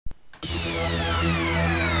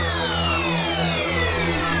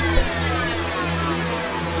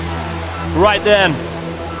Right then,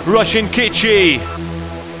 Rushin, Kitchy.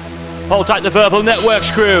 Hold tight, the Verbal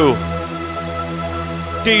Networks crew.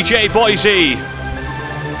 DJ Boyesey.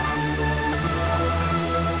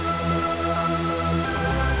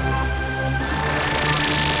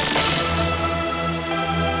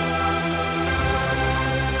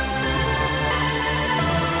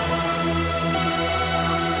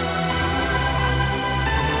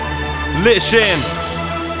 Listen.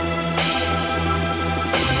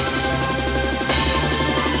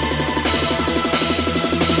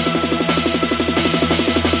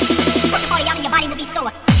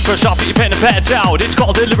 First off, get your pen and pads out. It's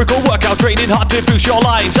called a lyrical workout, training hard to boost your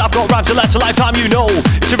lines. I've got rhymes to last a lifetime, you know.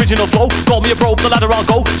 It's original flow, call me a pro, the ladder I'll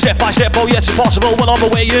go. Step by step, oh yes it's possible. Well on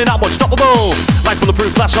my way in, I'm unstoppable. Like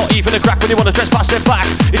bulletproof glass, not even a crack. When you want to stress past, step back.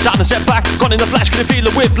 It's time to step back, gone in the flash, can you feel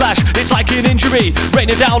a whiplash? It's like an injury,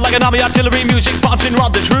 raining down like an army artillery. Music bouncing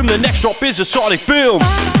round this room, the next drop is a sonic boom.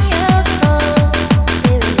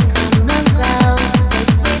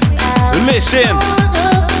 Listen.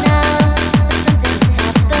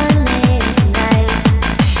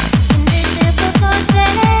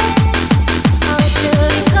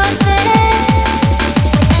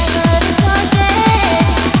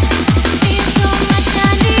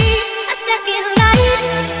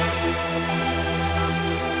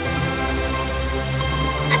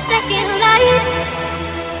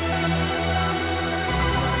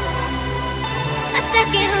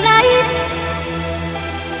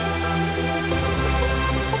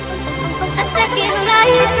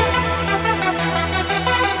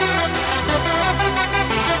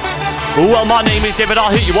 Well, my name is David,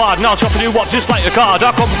 I'll hit you hard, and I'll chop you up just like a card.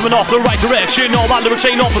 I come from an off the right direction, all my lyrics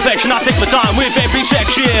ain't all perfection. I take my time with every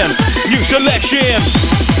section, new selection.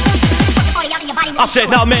 I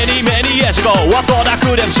said now many years ago, I thought I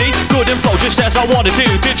could MC, good and flow just as I wanted to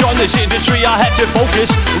join this industry, I had to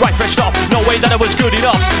focus, right fresh stop, no way that I was good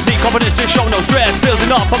enough. Need confidence to show no stress,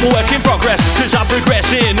 building up, I'm a work in progress, cause I'm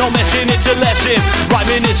progressing, no messing, it's a lesson.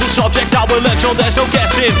 Rhyming is a subject I will learn, so there's no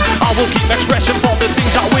guessing. I will keep expressing for the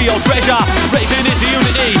things that we all treasure. Raving is a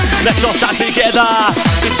unity, let's all stand together.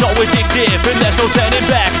 It's so addictive and there's no turning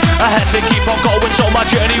back. I had to keep on going, so my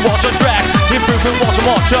journey was on track. Improvement was a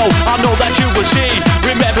motto, I know that you will see.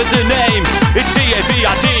 Remember the name, it's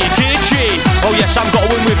D-A-V-I-D, Kitchy. Oh yes, I'm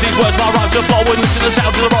going with these words, my rhymes are flowing. Listen to the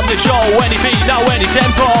sounds that are on this show. Any beat, now any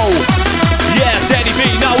tempo. Yes, any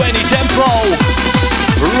beat, now any tempo.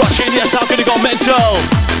 Rushin, yes, I'm gonna go mental.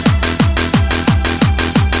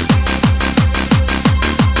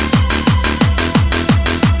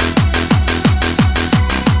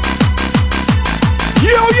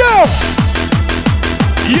 Yo!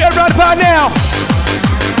 Yeah, right about now.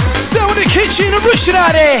 Someone in the kitchen and Rushin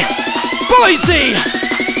out there. Boyesey.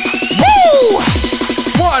 Woo!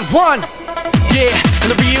 One. Yeah,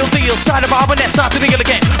 the real deal. Side of my when that's starting to get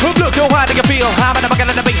again. Look how hard I can feel. I'm never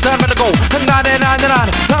gonna the bass, I'm gonna go. And on.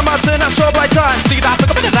 I'm out to that so bright time. See that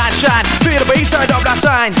look up in the line shine. Feel the bass side of that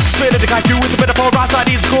sign. Feel the guy you with a bit of all right side.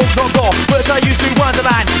 It's cool, no go. But I used to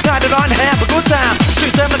wonderline. Night on, have a good time.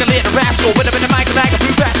 Treat them like a little rascal. With a bit of mic like a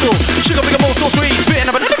blue pastel. Sugar big more so sweet. Spitting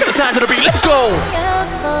up another good time to the beat. Let's go.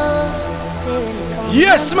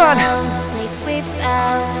 Yes, man.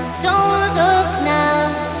 Don't look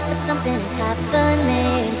now, but something is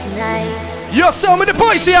happening tonight. You're some of the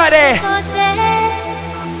Boyesey out there.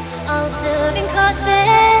 All doing causes,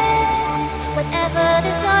 whatever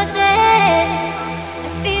the source is. I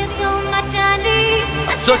feel so much I need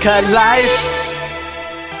a sucker life.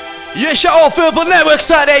 Yes, you're all Verbal Networks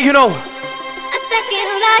out there, you know. A second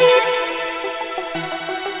life.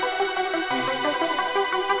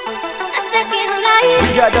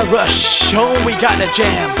 We got the rush, oh, we got the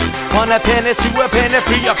jam. On a penny to a penny,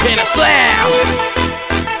 free a penny slam.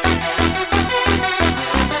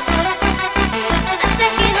 A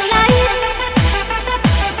second life.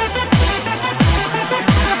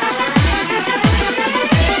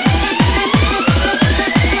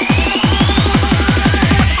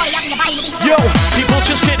 Yo, people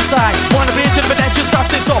just criticize. Wanna be into the but that's just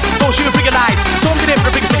us, it's off. Don't shoot realize. Something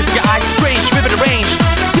different, big thing for your eyes. Strange, vivid, arranged.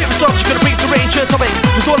 Different subject, gonna reach the range, your topic.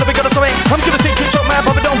 There's all of it, gonna something. I'm gonna take control, man,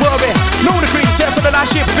 but don't worry. No degree, except for the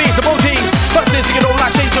last year for beats and both things. But this, you know,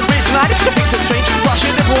 like change the original. I need to think the strange.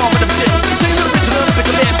 Rushing and warm with the tips. Sing the original, the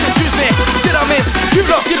pickle list. Excuse me, did I miss? You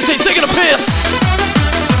lost, you the same, taking a piss.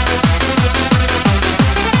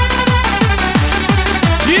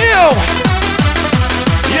 Yo!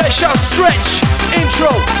 Yeah, shout stretch,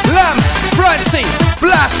 intro, lamb, Francie,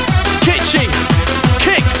 blast, Kitchy,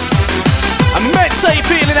 kicks. I'm meant to say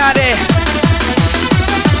feeling out there.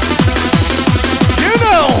 You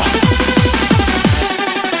know.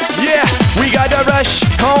 Yeah, we got the rush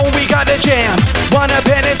Oh, we got the jam. 1 a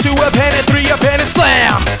penny, 2 a penny, 3 a penny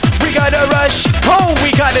slam. We got the rush. Oh,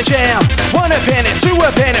 we got the jam. 1 a penny, 2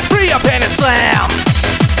 a penny, 3 a penny slam.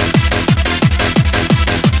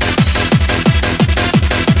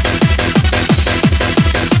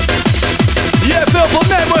 Yeah, Verbal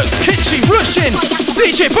Networks, Kitchy, Rushin,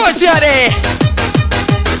 DJ Boyesey out there.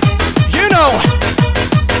 You know,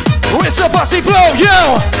 it's a bossy blow,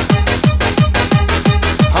 yo.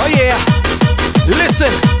 Oh yeah, listen.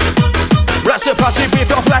 Recipe with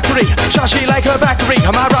your flattery, shashi like a factory.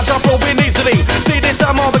 My raps are flowing easily. See this,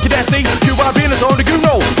 I'm on the cadency. You are in the zone, you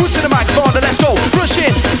know. Who's in the microphone? Let's go. Rush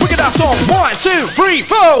in. We get that song. 1, 2, 3,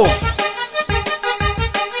 4.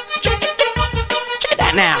 Check it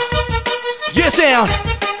out now. Yes, sound.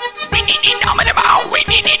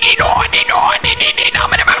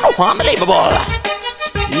 Unbelievable.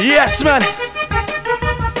 Yes, man.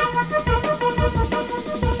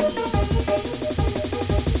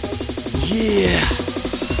 Yeah.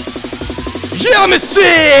 Yeah, me see.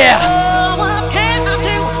 Oh, what can I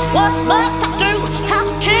do? What must I do? How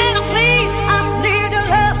can I please? I need your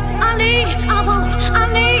love. I need, I want, I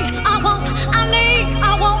need, I want, I need,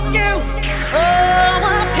 I want you. Oh,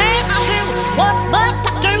 what can I do? What must I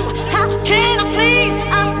do? How can I please?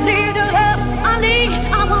 I need your love. I need,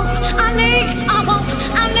 I want, I need, I want,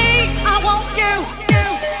 I need, I want you.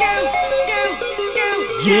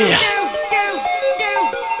 Yeah.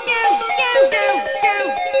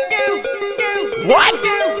 What?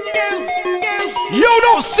 Yo,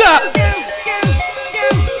 don't stop.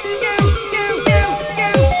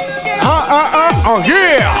 Oh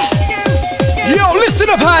yeah. Yo, listen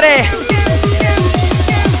up, honey.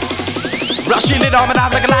 Rushing it on and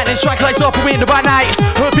out like a lightning strike, lights up a window by night.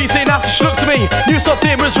 Her piece ain't nice, she looked to me. Knew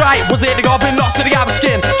something was right. Was it the goblin lost to the other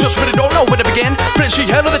skin? Just really don't know where to begin. Prince she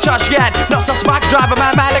held on the charge she had. Not some spark driver,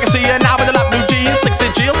 my mind, I can see her now with the lap blue jeans.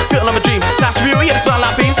 6-inch heel, girl of a dream. Nice to view, yeah, smell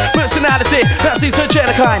like beans. Personality, that seems her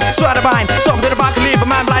kind. Spider mind, something about can leave a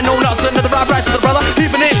man blind. No, not another right to the brother.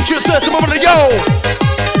 Even in just a moment ago.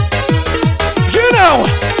 You know,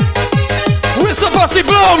 it's a bossy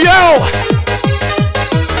blow, yo.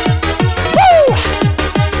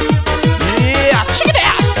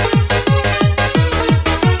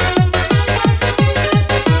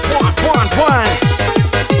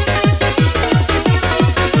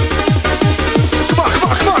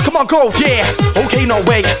 Go, yeah, okay, no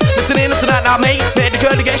way. Listen in, listen out now, mate. Let the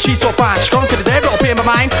girl again, she's so fine. She comes to the dead, up in my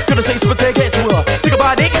mind. Gonna say something, take it to her. Think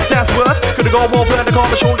about it, get down to earth. Gonna go over and call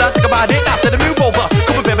my shoulder. Think about it, after the move over.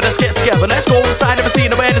 Come on, baby, let's get together. Let's go inside of a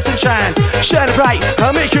scene where the sunshine shining bright.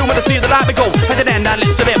 I'll make you wanna see the light we go. And then I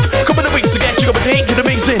listen up. Couple of weeks to get you gonna be thinking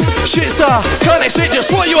amazing. Shit, sir, can't expect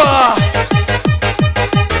just what you are.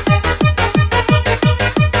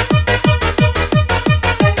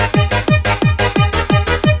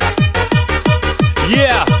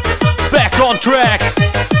 Yeah, back on track.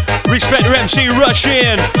 Respect your MC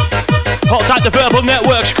Rushin. Hold tight the Verbal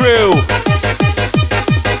Networks crew.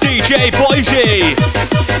 DJ Boyesey.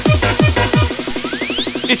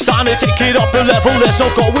 It's time to take it up a level, there's no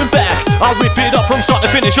going back. I'll rip it up from start to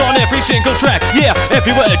finish on every single track. Yeah,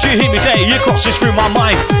 every word you hear me say, it crosses through my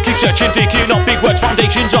mind. Keep searching, digging up big words,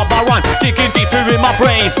 foundations of my rhyme. Digging deeper in my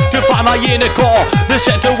brain to find my inner core. The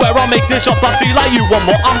center where I make this up, I feel like you want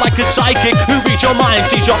more. I'm like a psychic who reads your mind,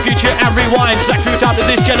 sees your future and rewinds. Back through time to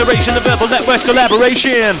this generation, the Verbal Networks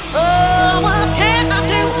collaboration. Oh, what can I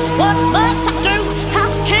do? What must I do? How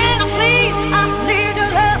can I please? I need your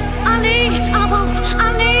love. I need, I want,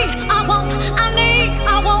 I need, I want, I need,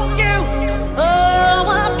 I want you. Oh,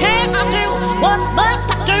 what can I do? What must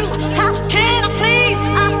I do? How can I please?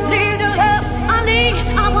 I need your love. I need,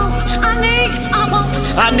 I want, I need, I want.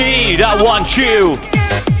 I need, I want you.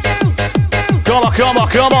 Come on, come on,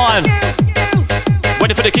 come on.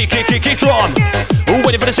 Waiting for the kick drum.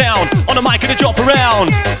 Waiting for the sound on the mic and the jump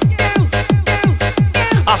around.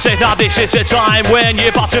 I said now this is a time when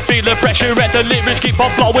you're about to feel the pressure and the lyrics keep on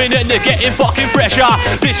flowing and they're getting fucking fresher.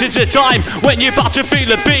 This is a time when you're about to feel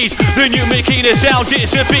the beat. The new making a sound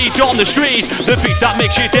is a beat on the street. The beat that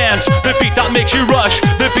makes you dance, the beat that makes you rush,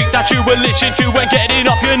 the beat that you will listen to when getting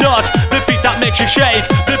off your nut. The beat that makes you shake,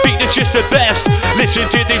 the beat that's just the best. Listen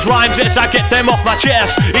to these rhymes as I get them off my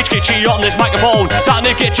chest. It's Kitchy on this microphone, time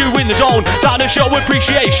to get you in the zone, time to show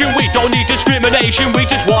appreciation. We don't need discrimination, we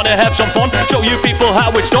just wanna have some fun. Show you people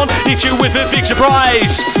how it's done, hit you with a big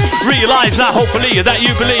surprise. Realize now hopefully that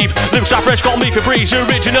you believe lyrics are fresh, call me for breeze.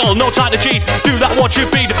 Original, no time to cheat, do that what you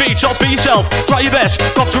be, defeat, so be yourself, try your best,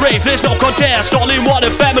 come to rave, there's no contest. All in one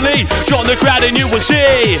family, join the crowd and you will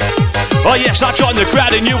see. Oh yes, I join the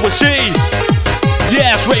crowd and you will see.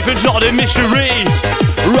 Yes, raving's not a mystery.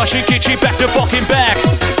 Rushin, Kitchy, back to fucking back.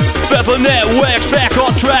 Pepper Networks back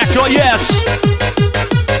on track, oh yes.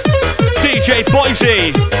 DJ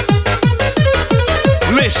Boyesey.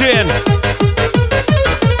 Listen.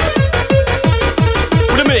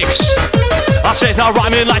 With a mix. I said I'm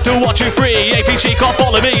rhyming like the 1, 2, 3. APC can't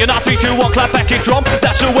follow me, and I 3, 2, 1 clap back in drum.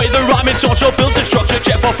 That's the way the rhyming sorts of built the structure,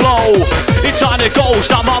 check for flow. It's time to go,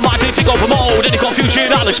 start my mind to take over mode. Any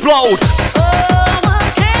confusion, I'll explode.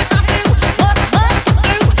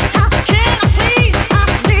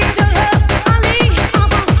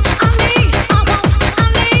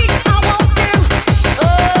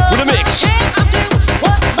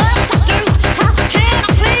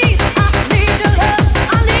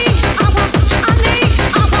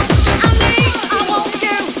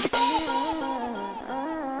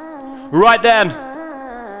 Right then,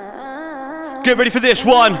 get ready for this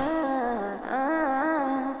one.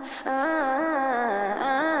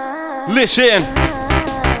 Listen.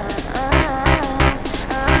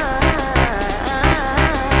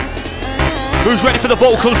 Who's ready for the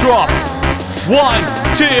vocal drop? 1,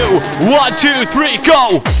 2, 1, 2, 3,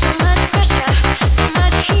 go. So much pressure, so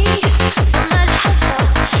much heat, so much hustle.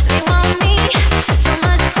 They want me. So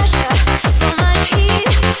much pressure, so much heat,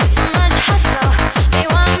 so much hustle. They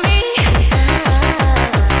want me.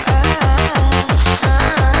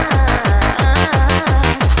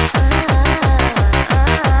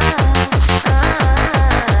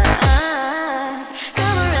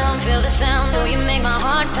 Come around, feel the sound. Oh, you make my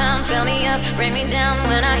heart pound. Fill me up, bring me down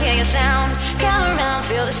when I hear your sound. Come around,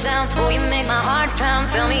 feel the sound. Oh, you make my heart pound.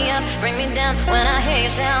 Fill me up, bring me down when I hear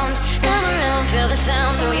your sound. Come around, feel the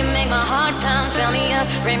sound. Oh, you make my heart pound. Fill me up,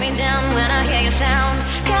 bring me down when I hear your sound.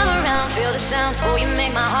 Come around, feel the sound. Oh, you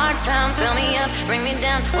make my heart pound. Fill me up, bring me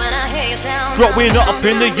down when I hear your sound. Growing up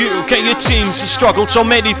in the UK, it seems he struggled, so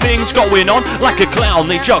many things going on. Like a clown,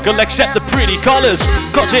 they juggle except the pretty colours,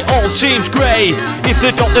 cause it all seems grey. If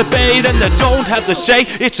they don't obey, then they don't have the say.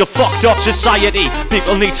 It's a fucked up society.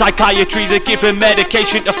 People need psychiatry, they're given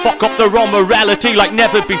medication to fuck up their own morality like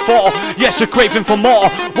never before. Yes, they're craving for more,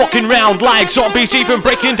 walking round like zombies, even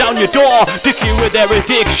breaking down your door to cure their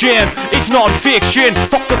addiction. It's non-fiction,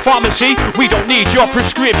 fuck the pharmacy, we don't need your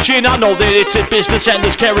prescription. I know that it's a business and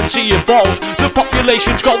there's currency involved. The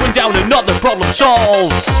population's going down, another problem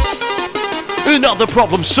solved. Another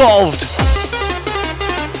problem solved.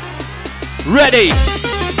 Ready?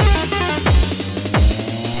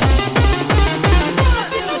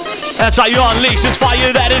 As I unleash this fire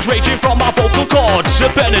that is raging from my vocal cords. A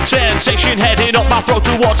burning sensation heading up my throat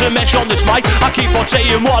towards a mesh on this mic. I keep on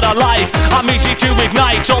saying what I like, I'm easy to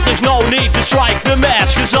ignite, so there's no need to strike the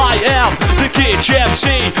match, cause I am the Kitchy MC.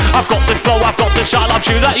 I've got the flow, I've got the style, I'm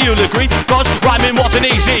sure that you'll agree, cause rhyming wasn't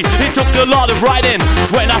easy, it took a lot of writing.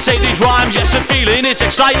 When I say these rhymes, yes, the feeling is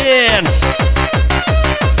exciting.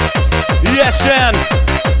 Yes then,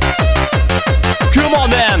 come on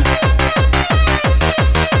then.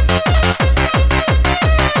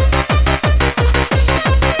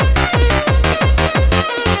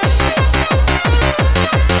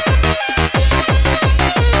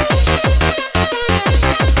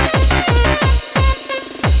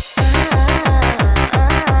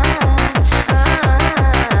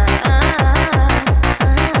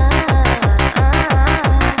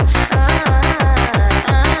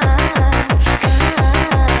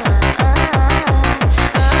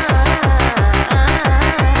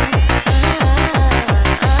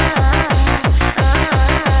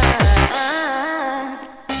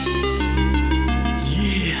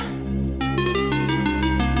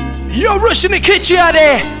 Yo, Rushin and Kitchy out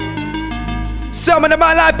there. Some of them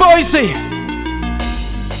I like Boyesey.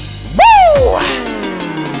 Woo!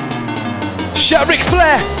 Shout Ric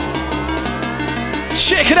Flair.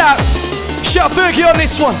 Check it out. Shout Fergie on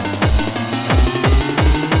this one.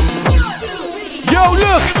 Yo,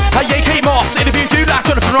 look. I AK Moss. Interview you like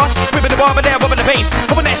Jonathan Ross. Whipping the bar, but now rubbing the bass.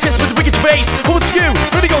 I'm an SS with the wicked face. Who wants you?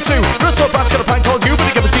 Where to go to? Russell Brown's got a prank on you, but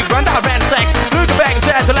he give a secret run. I ran sex. Look at back and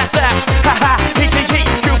said the last apps. Ha ha. He.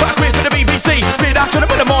 Back with the BBC. Beat after them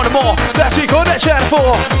with them more and more. That's what you call that channel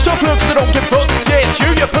 4. Stop look cause I don't give a fuck. Yeah, it's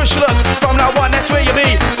you push your luck. From now on, that's where you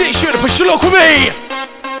be. See, you should have pushed your luck with me.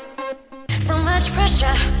 So much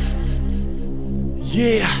pressure.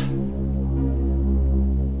 Yeah.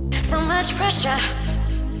 So much pressure.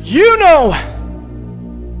 You know.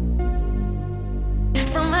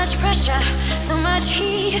 So much pressure. So much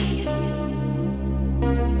heat.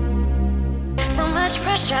 So much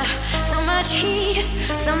pressure, so much heat,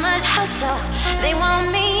 so much hustle. They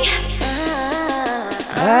want me.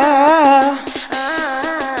 Yeah.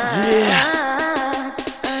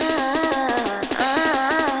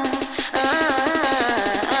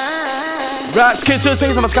 Right, kids, so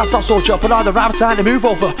I'm a scout, so jumping on the rabbit time to move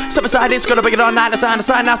over. Step aside, it's gonna bring it on 9 to 10.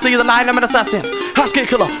 Aside, now see the line, I'm an assassin. Husky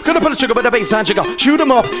killer, gonna put a sugar with a bass and jigger. Shoot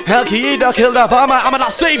him up, hell, he done killed up. I'm a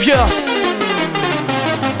not savior.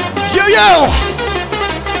 Yo, yo!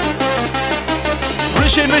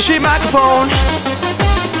 Rushin microphone.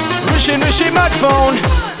 Rushin microphone.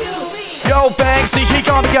 Yo, bang, see, he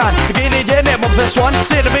can't be gone. Beginning, yeah, name of this one.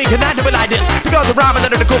 Say to me, can I do it like this? Because the rhyme and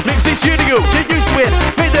the conflict, it's you to you. Get used to it.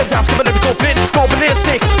 Make them dance, come on, go fit. Go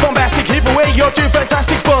ballistic, bombastic, keep away your two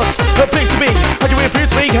fantastic buzz. A place to be. How you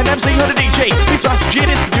improve to me, and MC on the DJ. These master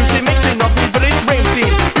genius, producing, mixing, nothing but it's rain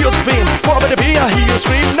scene. Feels the theme. What about the beer? I hear you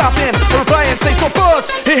scream, nothing. Reply and say so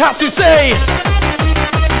buzz. He has to say.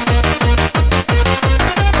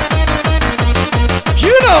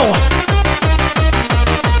 You know.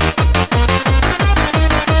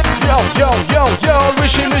 Yo,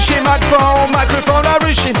 Rushin microphone, I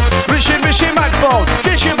Rushin microphone,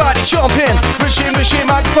 get your body jumping. Rushin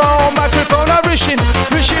microphone, I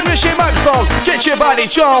Rushin microphone, get your body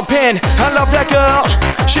jumping. I love that girl,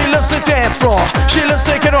 she loves to dance floor, she loves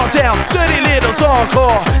to get on down, dirty little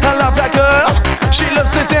dogcore. I love that girl, she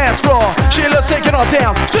loves to dance floor, she loves to get on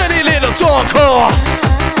down, dirty little dogcore.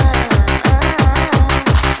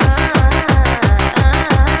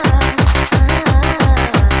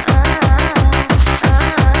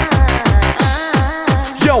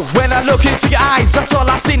 When I look into your eyes, that's all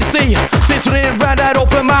I seem to see. This one in round that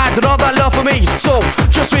open mind and all that love for me. So,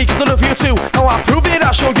 just me, cause I love you too. How I prove it,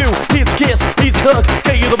 I'll show you. Here's a kiss, here's a hug.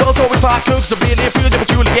 Get you the world over with 5 cooks. I really feel that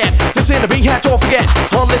you'll get. Listen to me, don't forget.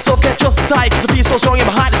 All this stuff get just as tight, cause I feel so strong in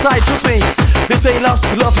behind the side. Trust me, this ain't lost.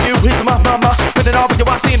 Love for you, here's a must. Put it all with your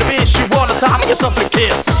eyes in the bitch. You all the time, and yourself a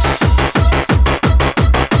kiss.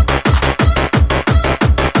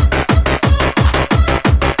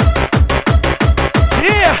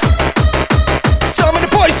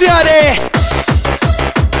 Boyesey out there.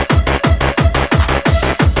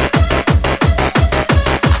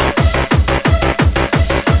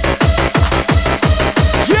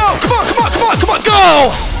 Yo, come on,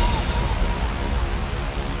 go!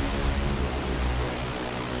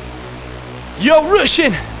 Yo,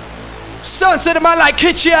 Rushin, sunset of my like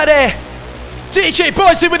Kitchy out there. DJ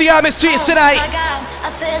Boyesey with the atmosphere tonight. Oh my God, I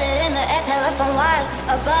feel it in the air, telephone wires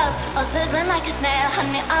above, all sizzling like a snare.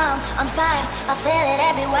 Honey, I'm on fire, I feel it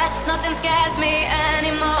everywhere. Nothing scares me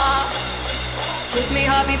anymore. Kiss me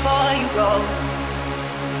hard before you go.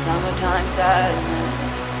 Summertime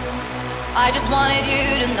sadness. I just wanted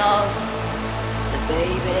you to know that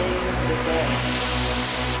baby, you're the best.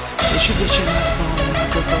 Rushin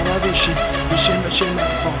microphone, I Rushin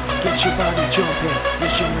microphone, get your body jumping.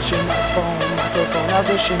 Rushin microphone, I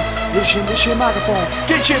Rushin microphone,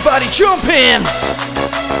 get your body jumping.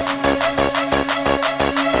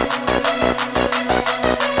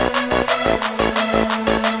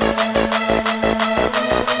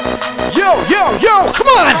 Yo, come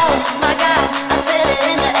on! Oh my God, I feel it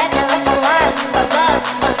in the air, telephone wires above,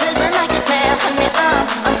 all sizzling like a snare. Honey, I'm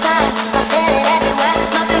on fire, I feel it everywhere.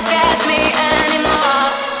 Nothing scares me anymore.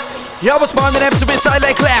 Yo, I was born in MC with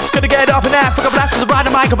silent class. Gonna get up in Africa blast cause I ride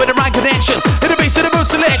the mic with the right connection. In the base of the mood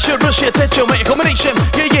selection, rush your attention with a combination.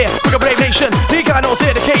 Yeah, we got brave nation, he got no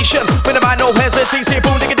dedication. When the mind no hesitation,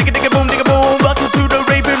 boom, digga, boom, digga, boom. Welcome to the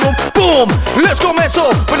raving room, boom. Let's go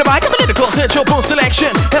mental. When the mic, I'm in the concert, your boom selection.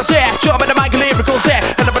 Hell's yeah, jump in the mic, lyrical set.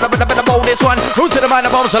 And I'm gonna bowl this one. Who's in the mind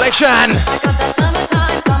of bomb selection? I got that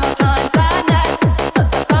summertime sadness.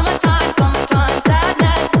 Summertime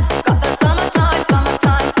sadness. Got that summertime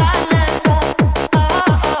sadness.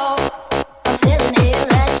 Oh, I'm feeling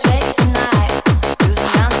electric tonight.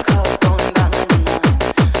 Cruising down the coast, going about 99.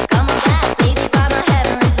 Come on back, baby, by my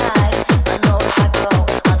heavenly side. I know if I go,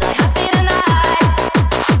 I'll die happy tonight.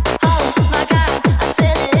 Oh my God, I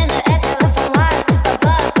feel it in the air, telephone wires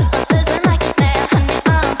above, all sizzling like a snare. Honey,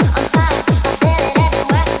 I'm on fire, I feel it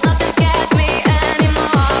everywhere. Nothing scares me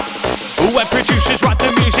anymore. When producers write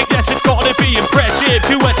the music, yes, it's gotta be impressive.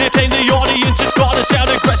 To entertain the audience, it's gotta sound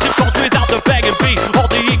aggressive. Cause without the bang and beat or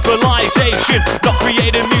the equalization, not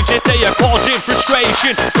creating music, they are causing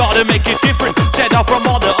frustration. Gotta make it different, set out from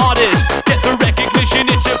other artists. Get the recognition,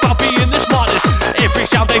 it's about being the smartest. Every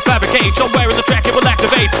sound they fabricate, somewhere in the track it will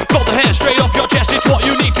activate. Pull the hair straight off your chest, it's what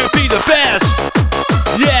you need to be the best.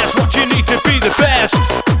 Yes, what you need to be the best.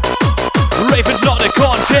 Raven's not a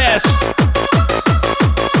contest.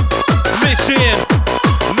 Listen,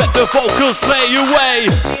 let the vocals play away.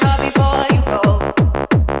 Before you go,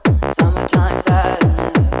 summertime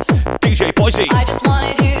sadness. DJ Boyesey, I just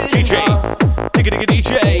wanted you to DJ, know, digga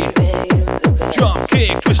DJ, baby, you the best. jump,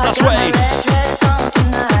 kick, twist that way. I got my red dress on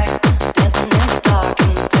tonight, dancing in the dark in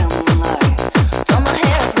the pale moonlight. Done my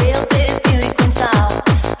hair up real big, beauty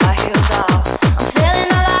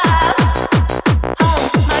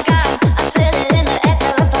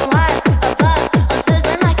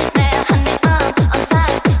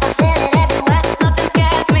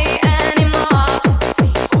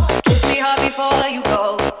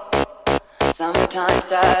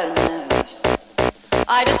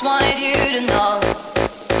I just wanted you to know,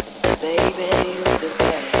 baby, you're the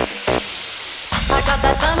best. I got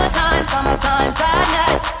that summertime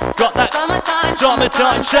sadness. Got that summertime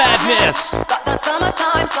sadness. Got that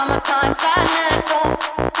summertime sadness.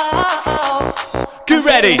 Get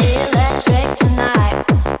ready. Electric tonight,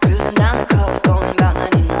 cruising down the coast, going about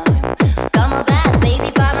 99. Got my bad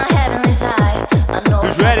baby by my heavenly side. I know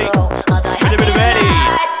who's ready? I'll die happy Ready.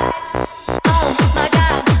 Oh my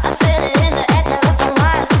God, I feel it in the air, telephone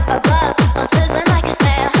wires above, I'm sizzling like a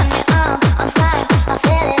snare on your arm, on fire. I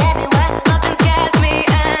feel it everywhere, nothing scares me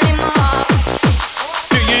anymore.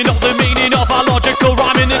 Do you know the meaning of our logical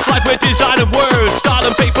rhyming? It's like we're designing words, style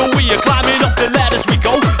and paper. We are climbing up the ladders we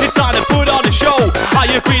go. It's time to put on a show. I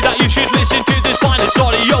agree that you should listen to this finest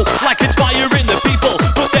audio, like inspiring the people.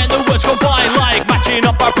 But then the words combine, like matching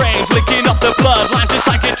up our brains, linking up the bloodlines. It's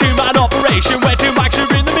like a two-man operation where two mics are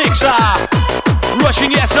in the mixer.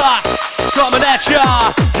 Rushing, yes sir, coming at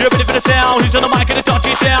ya. You're ready for the sound? Who's on the mic and touch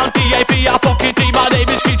it down? D-A-V-I-fucking-D, my name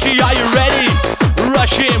is Kitchy. Are you ready?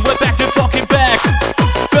 Rushin, we're back to fucking back.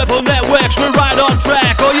 Purple networks, we're right on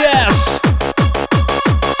track. Oh yes.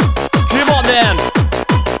 Come on then.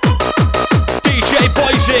 DJ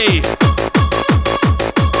Boyesey.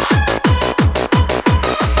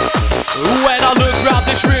 When I look round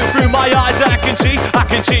this room through my eyes, I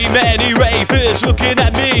can see many ravers looking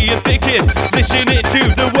at me and thinking, listening to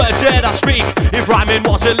the words that I speak. If rhyming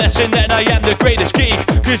was a lesson, then I am the greatest geek.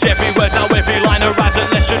 Cause every word, now every line arrives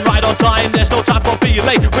at lesson right on time. There's no time for being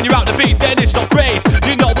late. When you're out the beat, then it's not great.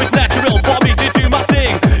 You know it's natural for me to do my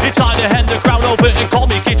thing. It's time to hand the crown over and call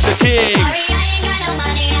me Kitch the King. Sorry, I ain't got no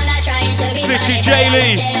money, I'm not trying to be Kitchy funny, but I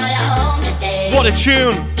J-Lee. left it all at home today. What a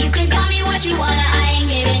tune. You can call me what you wanna, I ain't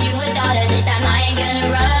giving you $1 this time, I ain't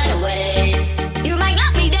gonna run away. You might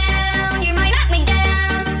knock me down,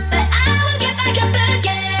 but I will get back up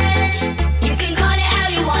again. You can call it how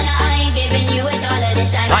you wanna, I ain't giving you $1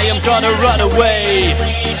 this time, I am gonna run away.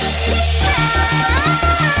 This time.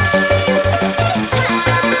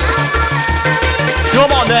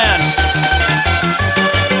 Come on then.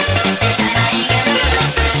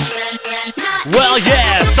 Well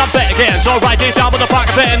yes, I'm back again. So write it down with a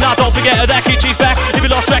pocket pen. Now don't forget that Kitchy's back. If you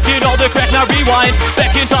lost track, you know the correct. Now rewind.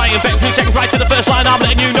 Back in time, back 2 seconds right to the first line. I'm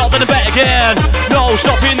letting you know that I'm back again. No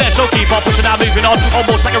stopping there, so keep on pushing. I'm moving on.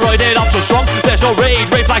 Almost like a roidhead, I'm so strong. There's no rave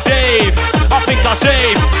like Dave. I think I'll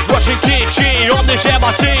save Rushin Kitchy on this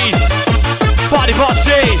MRC. Party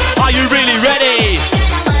posse, are you really ready?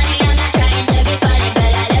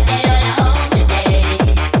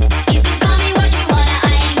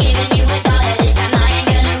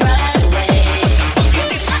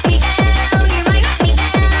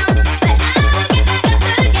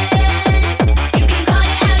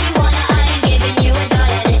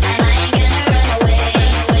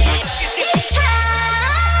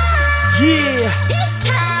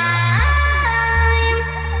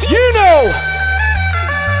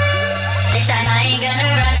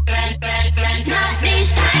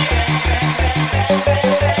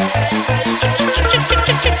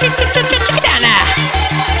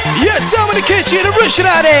 Kitchy and Rushin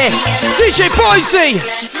out there. DJ Boyesey.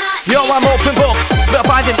 Yo, I'm open book. Spell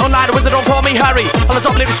finding online with it, don't call me Harry. On the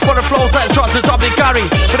top lyrics, quarter flows, like shots and top Gary.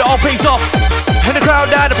 But it all pays off. And the crowd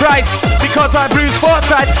died the price. Because I bruised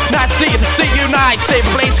foresight. Nice to see you nice. Same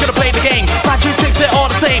blade's gonna play the game. My two tricks, they're all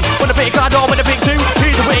the same. When the big card on with the big two.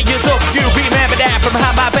 Either way, it's up to you. Remember that from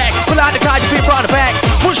behind my back. Behind the card, you feel front the back.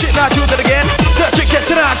 Push it, now do that again. Touch it, gets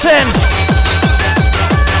it out 10.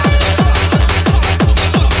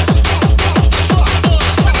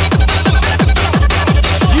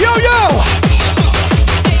 Yo, yo!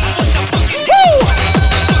 Woo!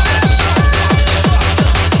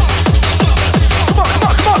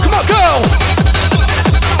 Come on, go!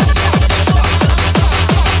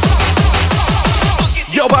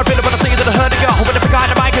 Yo, I've been about to sing to the herd go. When I forgot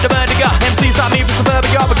the mic and the burning go. MCs like me from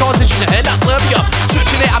suburbia, because it's in the head, that's Serbia.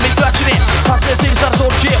 Switching it, I'm searching it. Processing, so that's all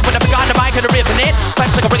legit. When I forgot the mic and the ripping it.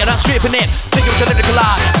 Thanks like I'm bringing out stripping it. Think it was a lyrical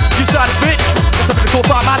art. You started spit. That's the cool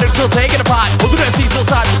part, my lyrics still taking apart. Well, the rest is still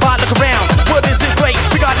side to part, look around. Well, this is great.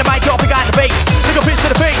 We got the mic off, we got the bass. Think of hits to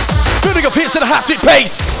the face. Think of hits to the high speed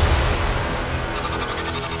pace.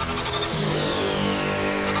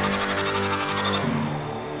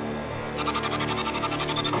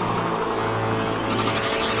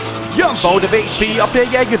 You motivate me up there,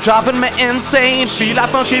 yeah, you're driving me insane. Feel like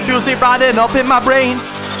funky music riding up in my brain.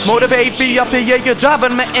 Motivate me up there, yeah, you're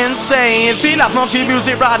driving me insane. Feel like funky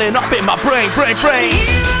music riding up in my brain.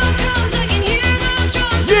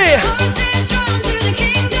 Yeah.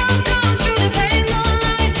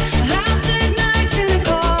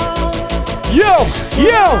 Yo.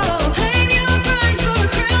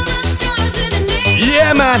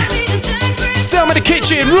 man. Sell me the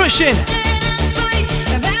kitchen, Rushin.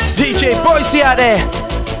 DJ Boyesey out there.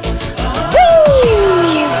 Woo!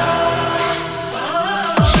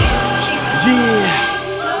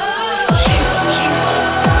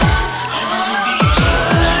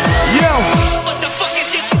 Yeah.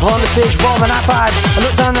 On the stage, rolling high fives. I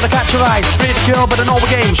look down and I catch her eyes. Free the girl, but I know the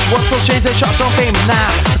game. She wants those chains and shots on fame. Nah,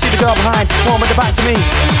 I see the girl behind, one with the back to me.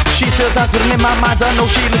 She still dancing in my mind, I know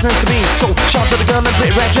she listens to me. So shout to the girl in the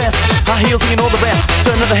pretty red dress. High heels and all the rest.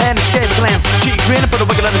 Turn to the hand and she gave a glance. She grinning for the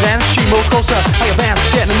wiggle of the dance. She moves closer, I advance.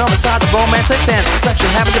 Getting another side, the romance they stand. Reflection,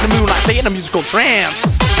 having in the moonlight, stay in a musical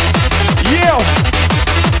trance. Yo!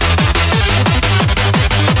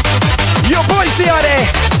 Yo, Boyesey out there!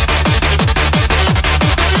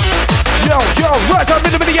 Yo, right up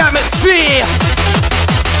in the atmosphere.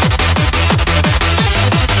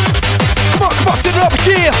 Come on, sit it up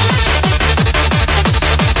here.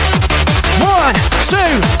 1, 2.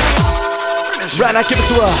 Right now, give it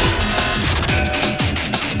to her.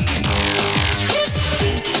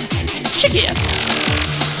 Check it.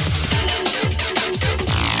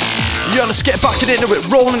 Yo, let's get back into it.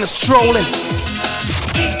 Rolling and strolling.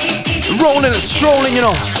 Rolling and strolling, you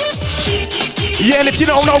know. Yeah, and if you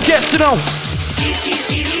don't know, get to know.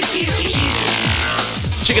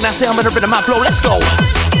 Chicken, I say I'm in a bit of my flow, let's go.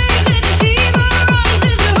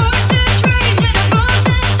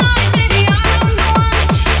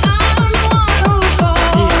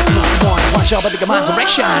 Come on, watch out, but the mind's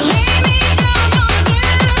direction.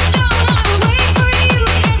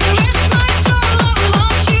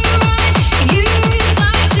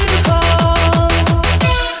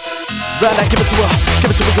 Right, I give it to her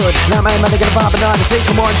good. Now man, I get a vibe and I say,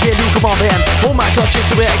 come on, yeah, you come on, man. Oh my God, just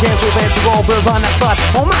do it again, so bad to go over on that spot.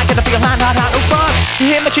 Oh my God, I feel hot, oh fuck.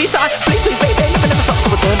 You hear my cheese side? Please, baby, never sucks,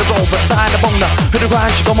 so return the roll, but side the boner. Hit the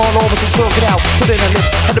grind, she come all over, so stroke it out. Put it in her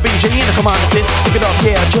lips, and the BJ in the commanders. Pick it up,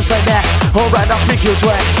 yeah, just like that. Alright, I'll freak you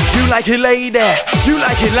swag. You like it lady, you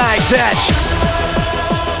like it like that.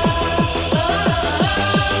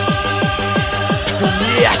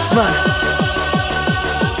 Yes, man.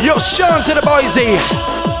 Yo, shout out to the Boyesey.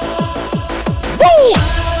 Woo!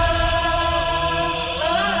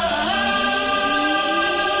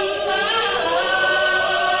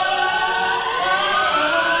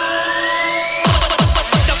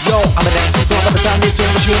 Yo, I'm an ex. Don't let me down this soon,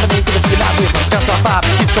 but you in the main for the feel out with my scouts on 5.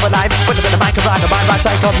 He's coming live with a bit of mic and ride. The mind right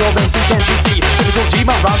side of your MC, can't you see? Typical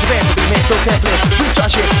G-man rounds the band, but be made so carefully.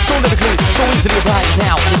 Research shit, so lyrically, so easily applied.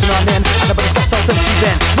 Now, listen on in, and the brother's got some MC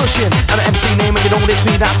then. Rushin, and the MC name, and you don't diss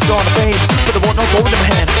me, that's gone to fame. But I want no gold in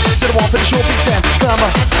my hand. Didn't want to finish your big stand.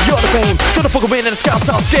 Glamour, you're the fame. Gonna fucking win in the Scout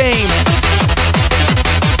South game.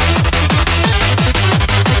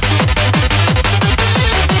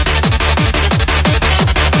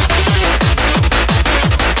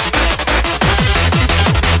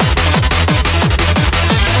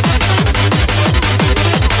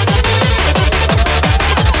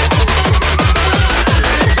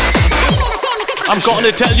 I'm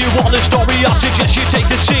gonna tell you all the story, I suggest you take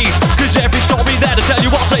the seat. Cause every story that I tell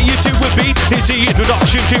you, I'll tell you to a beat. Is the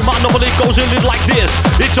introduction to my novel, it goes a little like this.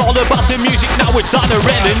 It's all about the music, now it's time to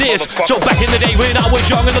reminisce. So back in the day when I was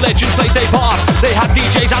young and the legends played their part, they had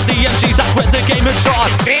DJs and the MCs, that's when the game would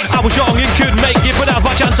start. I was young and couldn't make it, but now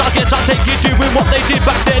by chance I guess I'll take you doing what they did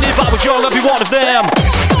back then. If I was young, I'd be one of them.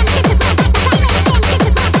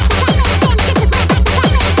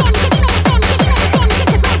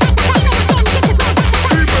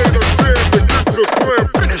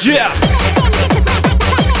 Yeah.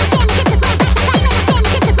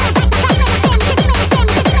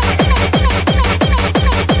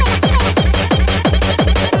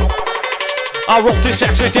 I wrote this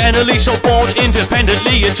accidentally, so bored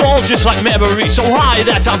independently. It's all just like memory, so high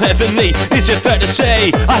that I'm heavenly. Is it fair to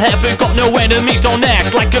say I haven't got no enemies? Don't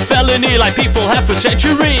act like a felony, like people have for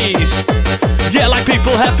centuries. Yeah, like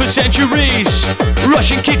people have for centuries.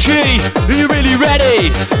 Rushin, Kitchy, are you really ready?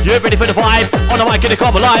 You ready for the vibe? On the mic, gonna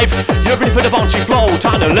come alive. You ready for the bouncy flow?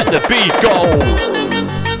 Time to let the beat go.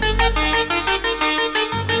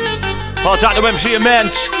 Hold out to MC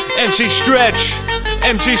Immense, MC Stretch,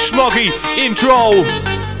 MC Smoggy, intro,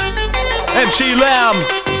 MC Lamb.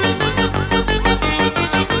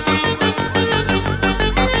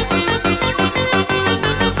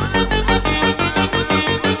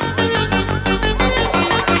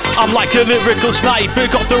 I'm like a lyrical sniper,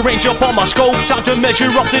 got the range up on my scope. Time to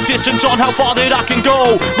measure up the distance on how far that I can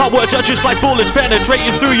go. My words are just like bullets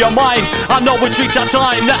penetrating through your mind. I know it treats our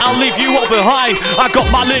time that I'll leave you all behind. I got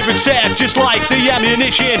my lyrics set just like the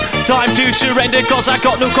ammunition. Time to surrender cause I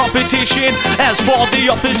got no competition. As for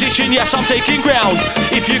the opposition, yes, I'm taking ground.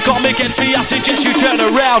 If you come against me, I suggest you turn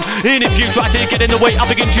around. And if you try to get in the way, I'll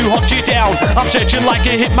begin to hunt you down. I'm searching like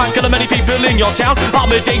a hitman, killing many people in your town.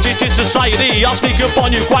 I'm a danger to society, I'll sneak up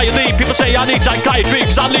on you quietly. People say I need psychiatry,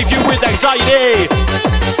 cause I'll leave you with anxiety.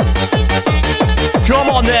 Come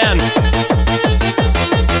on then.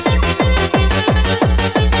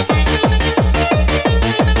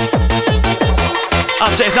 I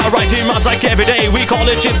says I write in rhymes like every day. We call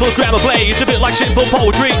it simple grammar play. It's a bit like simple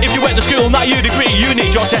poetry. If you went to school, now you'd agree. You need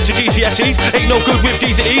your tests and GCSEs. Ain't no good with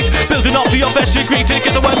D's and E's. Building up to your best degree.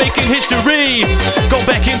 Together we're making history. Go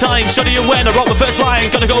back in time, studying when I wrote my first line.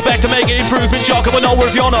 Gonna go back to make improvements. You're going nowhere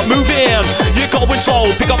if you're not moving. You're going slow,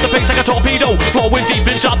 pick up the pace like a torpedo. Flowing deep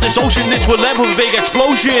inside this ocean. This will end with a big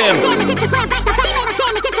explosion.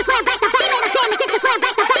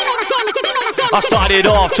 I started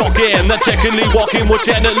off talking, then secondly walking, what's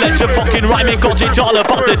in it, let's fucking rhyming, cause it's all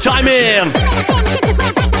about the timing.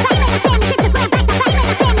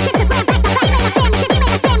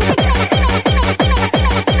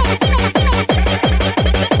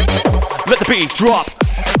 Let the beat drop.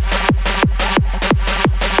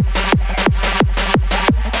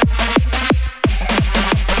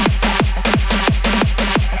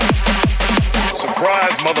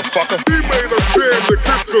 Surprise, motherfucker. He made a jam to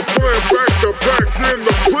get the slam back to back in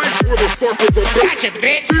the place where the suckers are back. Gotcha,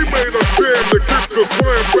 bitch. He made a jam to get the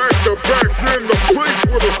slam back to back in the place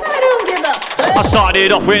where the I don't give up. I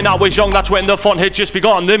started off when I was young, that's when the fun had just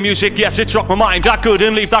begun. The music, yes, it struck my mind. I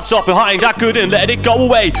couldn't leave that stuff behind, I couldn't let it go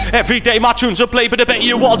away. Every day my tunes are played, but I bet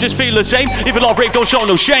you all just feel the same. If you love rave, don't show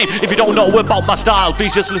no shame. If you don't know about my style,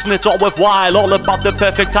 please just listen, it's all worthwhile. All about the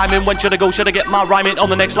perfect timing, when should I go, should I get my rhyming on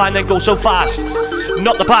the next line, then go so fast.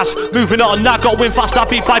 Not the past, moving on, now going faster,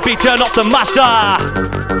 beat by beat, turn up the master.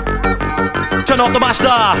 Turn up the master.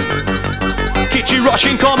 Kitchy,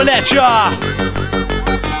 Rushin, coming at ya.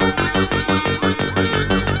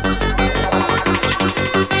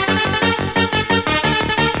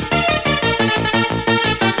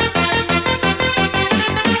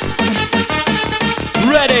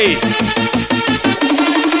 Ready.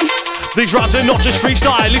 These rhymes are not just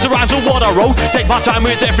freestyle, these are rhymes of what I wrote. Take my time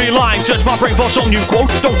with every line, search my brain for some new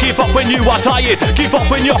quote. Don't give up when you are tired, give up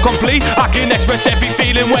when you're complete. I can express every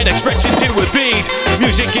feeling when expressing to a beat.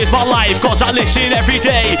 Music is my life, cause I listen every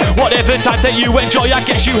day. Whatever type that you enjoy, I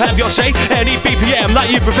guess you have your say. Any BPM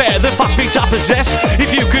that you prefer, the fast beats I possess.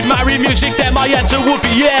 If you could marry music, then my answer would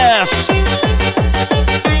be yes.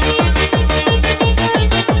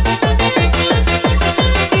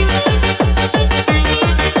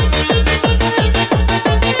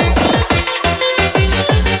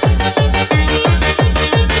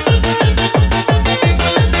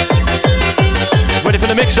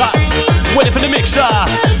 Waiting for the mixer.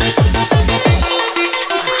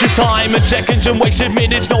 Just time and seconds and wasted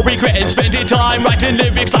minutes, no regretting spending time writing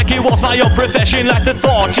lyrics like it was my own profession. Like the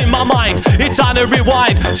thoughts in my mind, it's time to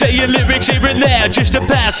rewind, saying lyrics here and there just to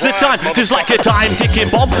pass the time. Just like a time ticking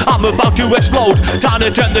bomb, I'm about to explode. Time to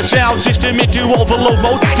turn the sound system into overload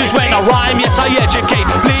mode. Cause when I rhyme, yes I educate.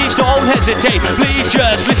 Please don't hesitate, please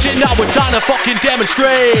just listen. Now it's time to fucking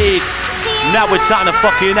demonstrate. Now it's time to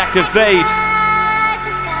fucking activate.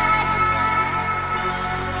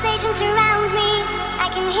 Surrounds me, I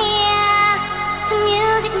can hear the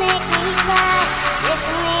music makes me fly,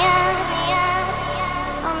 lifting me up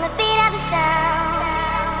on the beat of the sound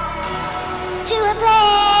to a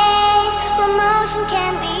place where motion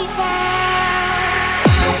can be found.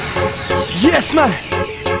 Yes, man.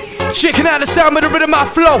 Checking out the sound with the rhythm of my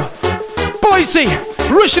flow. Boyesey,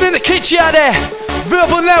 Rushin in the Kitchy out there.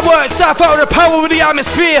 Verbal networks, I found the power with the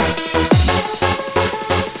atmosphere.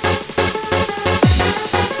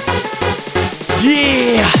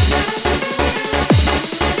 Yeah!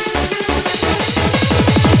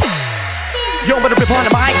 Yo, better rip on the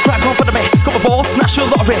mic, crack on for the man. Couple balls, smash your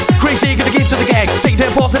lottery. Crazy, gonna give to the gang. Take them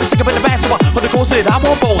balls and stick up in the basketball. But the course it, I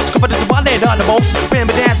want balls. Confidence in one day, none of the most. Bam,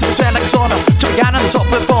 me dance, we swear like a sauna. Jumping out on the top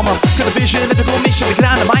performer. Got a vision and the combination. We get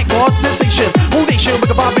on the mic, cause sensation. Whole nation, with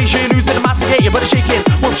a vibration. Who's in the masticator, but a shaking.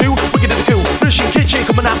 1, 2, we get in the cool. Rushin, Kitchy,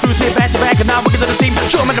 coming out through, say back to back. And now we're getting the team.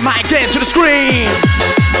 Show them the mic, get to the screen.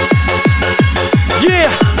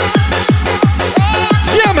 Yeah!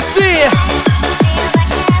 Yeah, I'ma see it!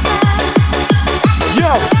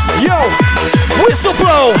 Yo! Whistle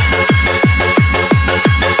blow!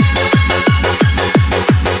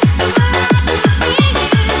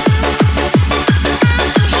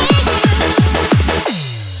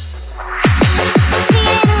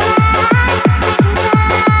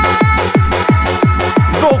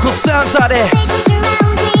 sounds out there.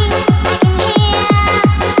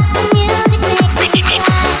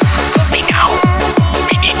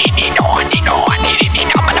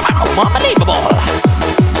 Unbelievable.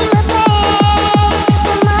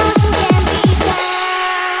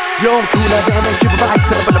 Yo, I'm cool, I don't keep a vice.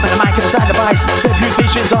 Set up in the mic and inside the vice.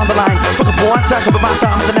 Reputation's on the line. Fuck a boy, talk about my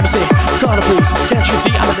time as an MC. Call the police, can't you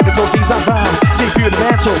see I'm a difficulties on rhyme? See pure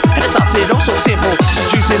mental, and it's all said, oh so simple.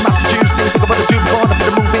 Seducing, mass producing, think about the two before, up in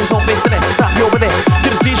the moving, don't face in it. Not you over there,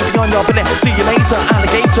 get a seizure beyond your in it. See you later,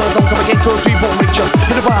 alligator, don't come again, cause we won't reach you.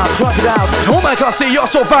 In the wild, drop it out. Oh my god, see you're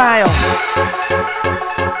so vile.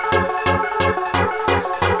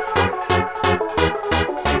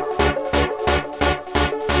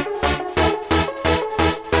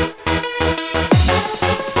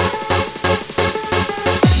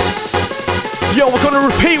 Yo, we're gonna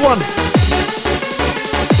repeat one.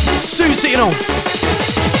 Susie, you know.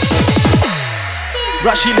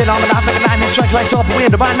 Rushin lit on the knife like a lightning strike lights up a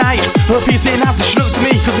window by night. Her piece in as she looks at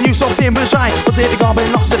me, cause the new song thing was right. Was it the goblin,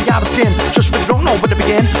 lost in the outer skin? Just really don't know where to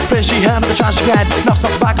begin. Then she heard of the charge she had. Knocks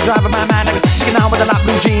us back and driving my mind. Singing out with a light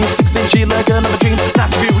blue jeans. 16, she like girl of the dreams. Not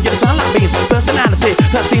to view, we get a smell like beans. Personality,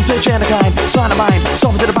 that seems to change the kind. Spine of mine,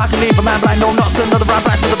 something to the back and leave a man blind. No, not another right,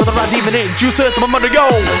 right to the right, even in. Juice her to my mother, yo.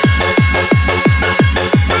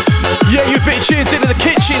 Yeah, you've been tuned into the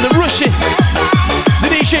Kitchy, the Rushin, the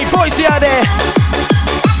DJ Boyesey out there.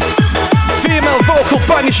 Female vocal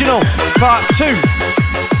bangers, you know. Part 2.